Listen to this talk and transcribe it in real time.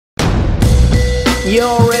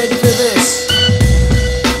You're ready for this?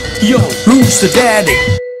 Yo, who's the daddy?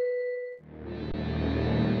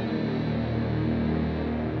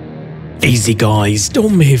 Easy guys,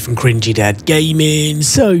 Dom here from Cringy Dad Gaming.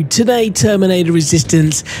 So today Terminator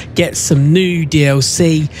Resistance gets some new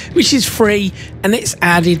DLC, which is free, and it's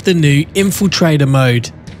added the new Infiltrator mode.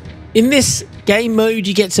 In this game mode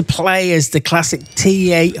you get to play as the classic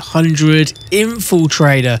T-800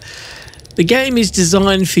 Infiltrator. The game is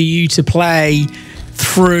designed for you to play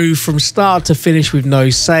through from start to finish with no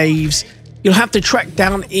saves. You'll have to track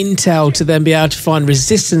down intel to then be able to find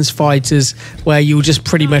resistance fighters where you'll just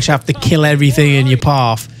pretty much have to kill everything in your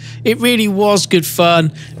path. It really was good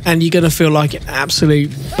fun, and you're going to feel like an absolute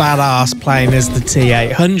badass playing as the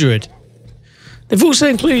T-800. They've also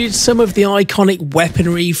included some of the iconic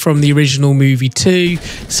weaponry from the original movie too,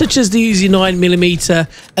 such as the Uzi 9mm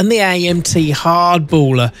and the AMT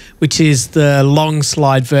Hardballer, which is the long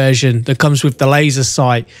slide version that comes with the laser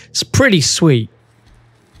sight. It's pretty sweet.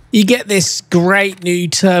 You get this great new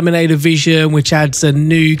Terminator vision, which adds a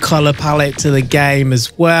new colour palette to the game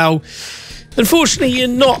as well. Unfortunately, you're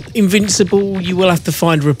not invincible. You will have to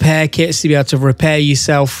find repair kits to be able to repair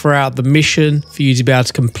yourself throughout the mission for you to be able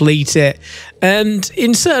to complete it. And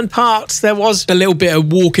in certain parts, there was a little bit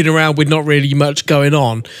of walking around with not really much going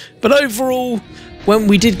on. But overall, when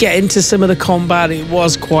we did get into some of the combat, it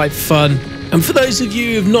was quite fun. And for those of you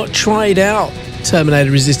who have not tried out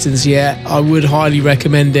Terminator Resistance yet, I would highly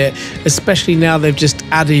recommend it, especially now they've just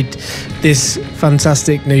added this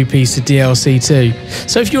fantastic new piece of DLC too.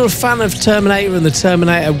 So if you're a fan of Terminator and the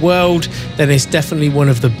Terminator world, then it's definitely one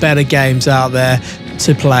of the better games out there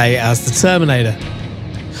to play as the Terminator.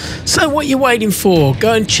 So what are you waiting for?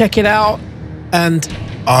 Go and check it out, and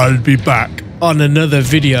I'll be back on another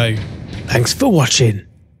video. Thanks for watching.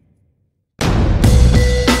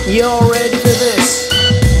 You're ready for this?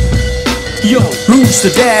 Yo, who's the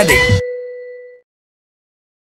daddy?